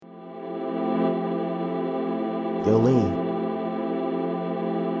Yo, lean.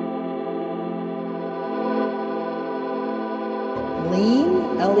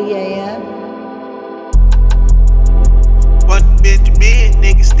 Lean, L-E-A-N. What Benjamin,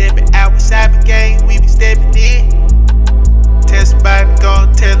 niggas stepping out WASABI gang, we be stepping in. Tell somebody,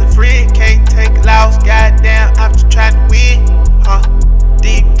 gon' tell a friend, can't take a loss, goddamn, I'm just trying to win.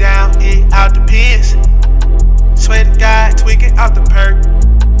 Deep down, it all depends. Swear to God, tweaking off the perk,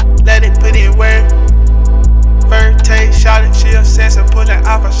 let it put in work. First take, shot it, chill, sense, and pull it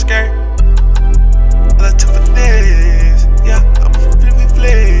off her skirt. I love to finesse, yeah, I'm a flippy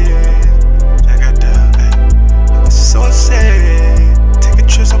flex. I got the, I'm so sad.